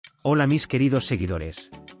Hola mis queridos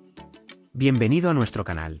seguidores. Bienvenido a nuestro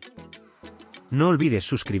canal. No olvides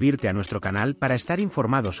suscribirte a nuestro canal para estar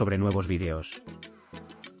informado sobre nuevos vídeos.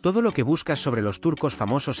 Todo lo que buscas sobre los turcos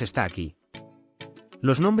famosos está aquí.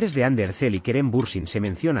 Los nombres de Hande Erçel y Kerem se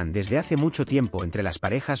mencionan desde hace mucho tiempo entre las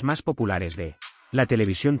parejas más populares de la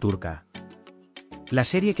televisión turca. La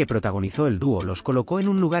serie que protagonizó el dúo los colocó en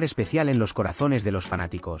un lugar especial en los corazones de los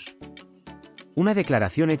fanáticos. Una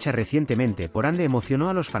declaración hecha recientemente por Hande emocionó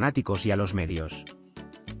a los fanáticos y a los medios.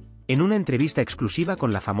 En una entrevista exclusiva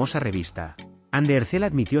con la famosa revista, Hande Erçel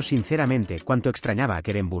admitió sinceramente cuánto extrañaba a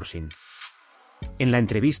Kerem. En la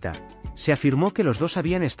entrevista, se afirmó que los dos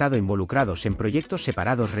habían estado involucrados en proyectos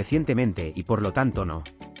separados recientemente y por lo tanto no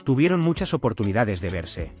tuvieron muchas oportunidades de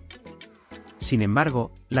verse. Sin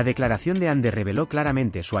embargo, la declaración de Hande reveló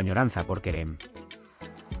claramente su añoranza por Kerem.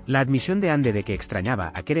 La admisión de Hande de que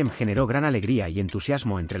extrañaba a Kerem generó gran alegría y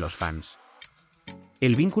entusiasmo entre los fans.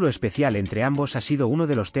 El vínculo especial entre ambos ha sido uno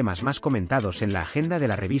de los temas más comentados en la agenda de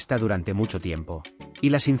la revista durante mucho tiempo, y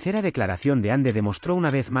la sincera declaración de Hande demostró una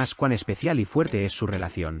vez más cuán especial y fuerte es su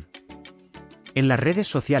relación. En las redes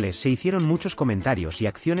sociales se hicieron muchos comentarios y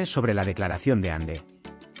acciones sobre la declaración de Hande.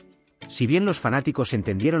 Si bien los fanáticos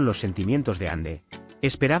entendieron los sentimientos de Hande,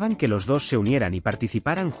 esperaban que los dos se unieran y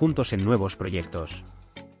participaran juntos en nuevos proyectos.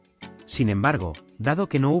 Sin embargo, dado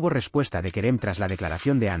que no hubo respuesta de Kerem tras la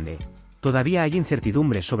declaración de Hande, todavía hay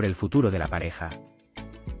incertidumbre sobre el futuro de la pareja.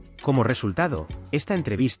 Como resultado, esta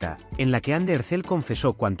entrevista, en la que Hande Erçel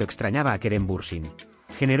confesó cuánto extrañaba a Kerem,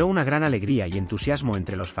 generó una gran alegría y entusiasmo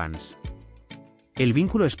entre los fans. El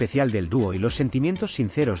vínculo especial del dúo y los sentimientos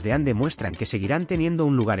sinceros de Hande muestran que seguirán teniendo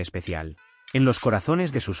un lugar especial en los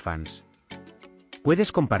corazones de sus fans.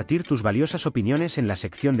 Puedes compartir tus valiosas opiniones en la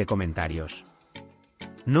sección de comentarios.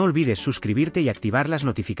 No olvides suscribirte y activar las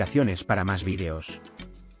notificaciones para más vídeos.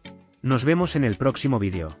 Nos vemos en el próximo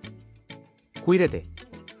vídeo. Cuídate.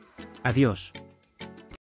 Adiós.